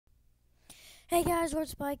Hey guys, Lord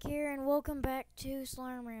Spike here, and welcome back to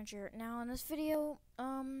Slime Rancher. Now, in this video,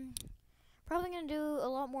 probably gonna do a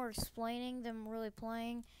lot more explaining than really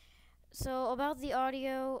playing. So, about the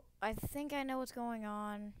audio, I think I know what's going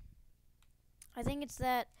on. I think it's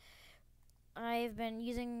that I've been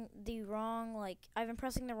using the wrong, I've been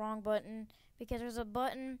pressing the wrong button, because there's a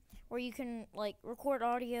button where you can, record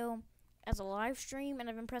audio as a live stream, and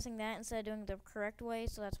I've been pressing that instead of doing it the correct way,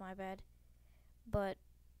 so that's my bad. But,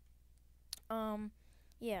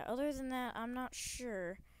 yeah, other than that, I'm not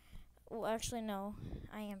sure. Well, actually, no,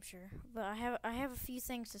 I am sure. But I have a few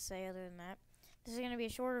things to say other than that. This is going to be a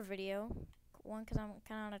shorter video. One, because I'm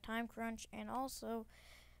kind of on a time crunch, and also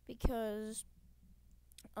because,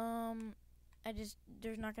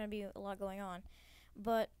 there's not going to be a lot going on.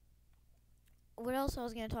 But what else I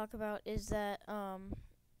was going to talk about is that, I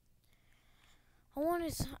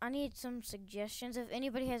need some suggestions. If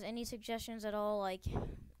anybody has any suggestions at all,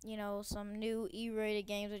 some new E-rated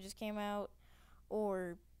games that just came out,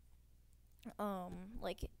 or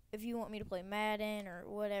like if you want me to play Madden or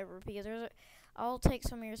whatever, because I'll take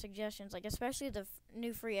some of your suggestions, like especially the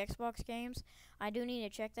new free Xbox games. I do need to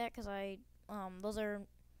check that because those are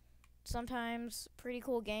sometimes pretty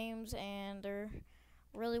cool games and they're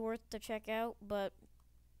really worth to check out. But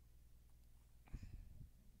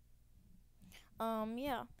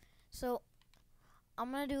yeah, so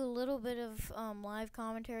I'm gonna do a little bit of live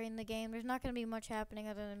commentary in the game. There's not gonna be much happening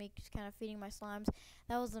other than me just kind of feeding my slimes.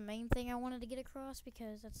 That was the main thing I wanted to get across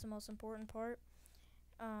because that's the most important part.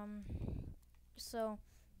 Um, so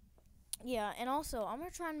yeah, and also I'm gonna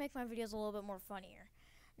try and make my videos a little bit more funnier.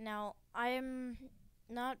 Now I'm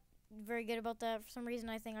not very good about that. For some reason,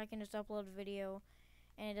 I think I can just upload a video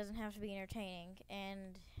and it doesn't have to be entertaining.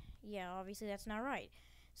 And yeah, obviously that's not right.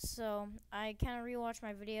 So I kind of rewatched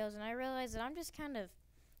my videos and I realized that I'm just kind of,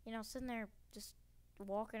 sitting there just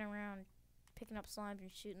walking around, picking up slimes and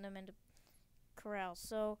shooting them into corrals.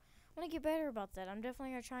 So I'm gonna get better about that. I'm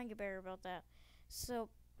definitely gonna try and get better about that. So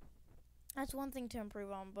that's one thing to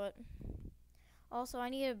improve on. But also I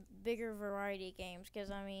need a bigger variety of games because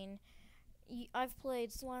I've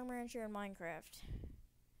played Slime Rancher and Minecraft.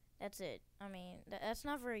 That's it. That's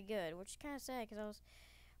not very good, which is kind of sad because I was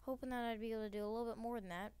hoping that I'd be able to do a little bit more than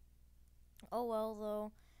that. Oh well,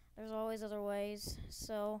 though. There's always other ways.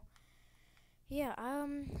 So, yeah,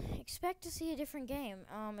 expect to see a different game.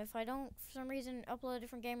 If I don't, for some reason, upload a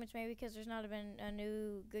different game, it's maybe because there's not been a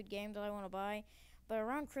new good game that I want to buy. But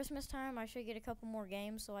around Christmas time, I should get a couple more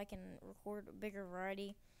games so I can record a bigger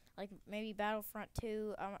variety. Like maybe Battlefront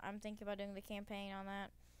 2. I'm thinking about doing the campaign on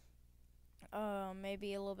that.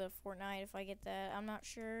 Maybe a little bit of Fortnite if I get that. I'm not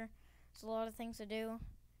sure. There's a lot of things to do.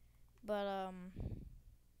 But,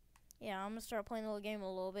 yeah, I'm going to start playing the little game a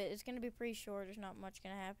little bit. It's going to be pretty short. There's not much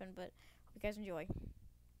going to happen, but hope you guys enjoy.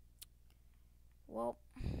 Well,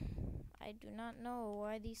 I do not know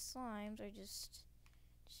why these slimes are just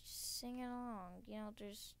singing along.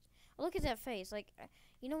 Look at that face.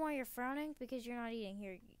 You know why you're frowning? Because you're not eating.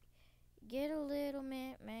 Here, get a little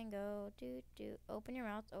mint mango. Open your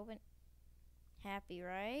mouth. Open. Happy,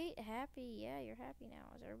 right? Happy. Yeah, you're happy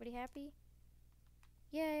now. Is everybody happy?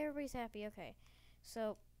 Yeah, everybody's happy. Okay.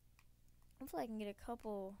 So, hopefully I can get a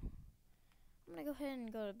couple. I'm going to go ahead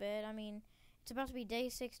and go to bed. It's about to be day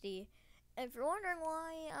 60. And if you're wondering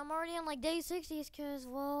why I'm already on day 60, it's because,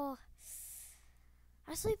 well,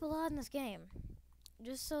 I sleep a lot in this game.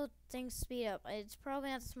 Just so things speed up. It's probably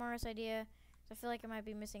not the smartest idea. I feel like I might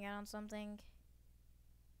be missing out on something.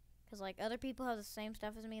 Because, other people have the same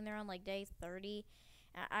stuff as me and they're on, day 30.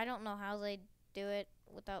 I don't know how they do it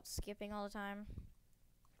without skipping all the time.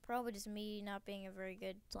 Probably just me not being a very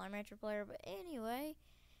good Slime Rancher player. But anyway,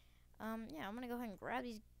 yeah, I'm going to go ahead and grab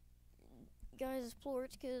these guys'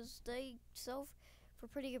 plorts because they sell for a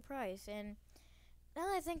pretty good price. And now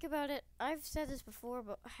that I think about it, I've said this before,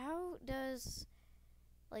 but how does,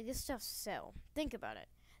 this stuff sell? Think about it.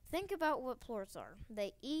 Think about what plorts are.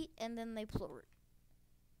 They eat and then they plort.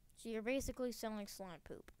 So you're basically selling slime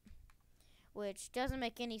poop, which doesn't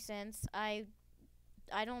make any sense. I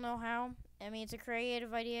don't know how. It's a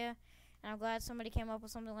creative idea, and I'm glad somebody came up with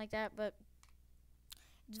something like that, but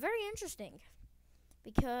it's very interesting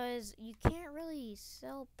because you can't really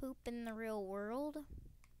sell poop in the real world.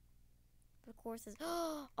 But of course,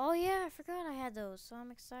 oh yeah, I forgot I had those, so I'm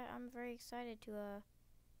excited. I'm very excited to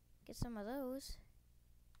get some of those.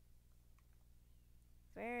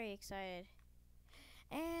 Very excited.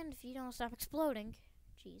 And if you don't stop exploding,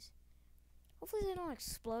 jeez. Hopefully they don't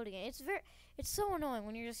explode again. It's so annoying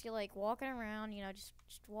when you're walking around, just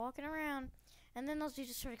walking around, and then those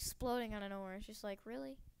just start exploding out of nowhere. It's just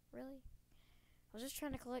really, really. I was just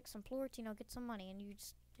trying to collect some plorts, get some money, and you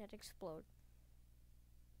just had to explode.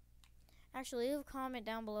 Actually, leave a comment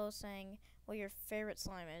down below saying what your favorite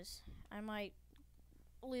slime is. I might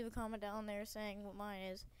leave a comment down there saying what mine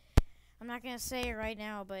is. I'm not gonna say it right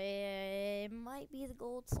now, but it might be the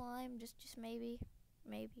gold slime. Just maybe.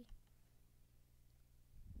 Maybe.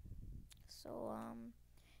 So,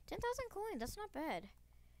 10,000 coins. That's not bad.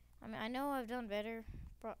 I mean, I know I've done better.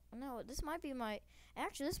 No, this might be my...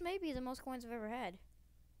 Actually, this may be the most coins I've ever had.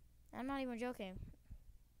 I'm not even joking.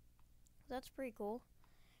 That's pretty cool.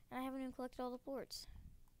 And I haven't even collected all the plorts.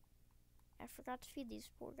 I forgot to feed these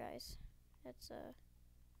poor guys. That's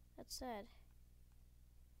sad.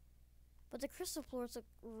 But the crystal plorts look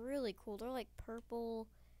really cool. They're like purple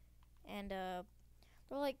and they're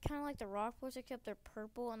like kind of like the rock plorts, except they're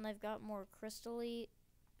purple and they've got more crystally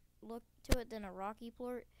look to it than a rocky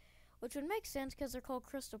plort, which would make sense because they're called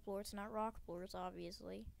crystal plorts, not rock plorts,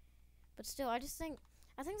 obviously. But still, I think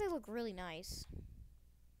they look really nice.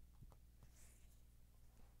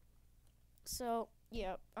 So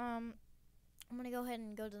yeah, I'm gonna go ahead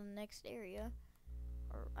and go to the next area,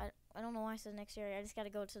 or I don't know why I said next area. I just gotta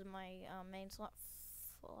go to my main slime.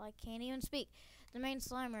 I can't even speak. The main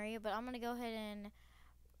slime area, but I'm gonna go ahead and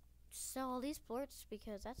sell all these plorts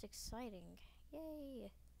because that's exciting.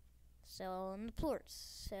 Yay! Selling the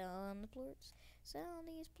plorts, selling the plorts, selling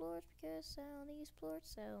these plorts because selling these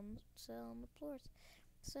plorts, selling the plorts,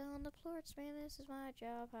 selling the plorts. Man, this is my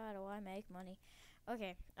job. How do I make money?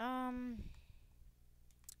 Okay. I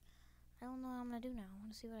don't know what I'm gonna do now. I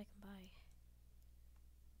want to see what I can buy.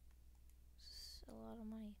 It's a lot of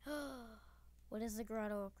money. What does the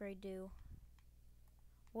grotto upgrade do?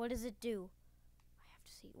 What does it do? I have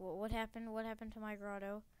to see. What happened? What happened to my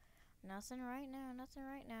grotto? Nothing right now. Nothing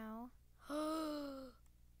right now. This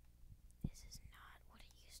is not what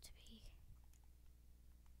it used to be.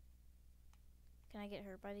 Can I get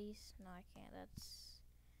hurt by these? No, I can't.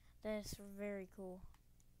 That's very cool.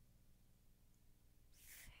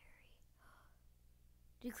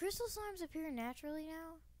 Do crystal slimes appear naturally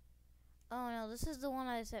now? Oh no, this is the one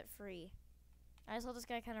I set free. I just let this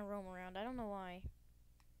guy kind of roam around. I don't know why.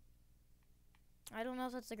 I don't know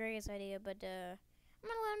if that's the greatest idea, but I'm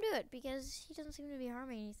gonna let him do it because he doesn't seem to be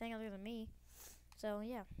harming anything other than me. So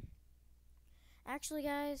yeah. Actually,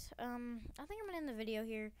 guys, I think I'm gonna end the video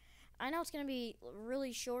here. I know it's gonna be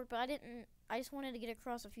really short, but I just wanted to get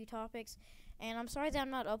across a few topics, and I'm sorry that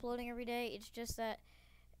I'm not uploading every day. It's just that,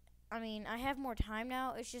 I mean, I have more time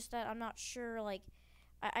now. It's just that I'm not sure, like,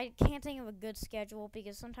 I can't think of a good schedule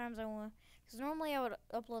because sometimes because normally I would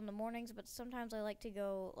upload in the mornings, but sometimes I like to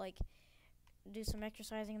go, like, do some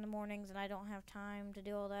exercising in the mornings, and I don't have time to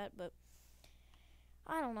do all that, but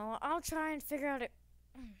I don't know. I'll try and figure out a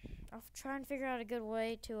good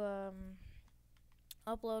way to,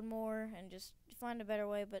 upload more and just find a better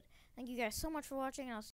way, but thank you guys so much for watching, and I'll see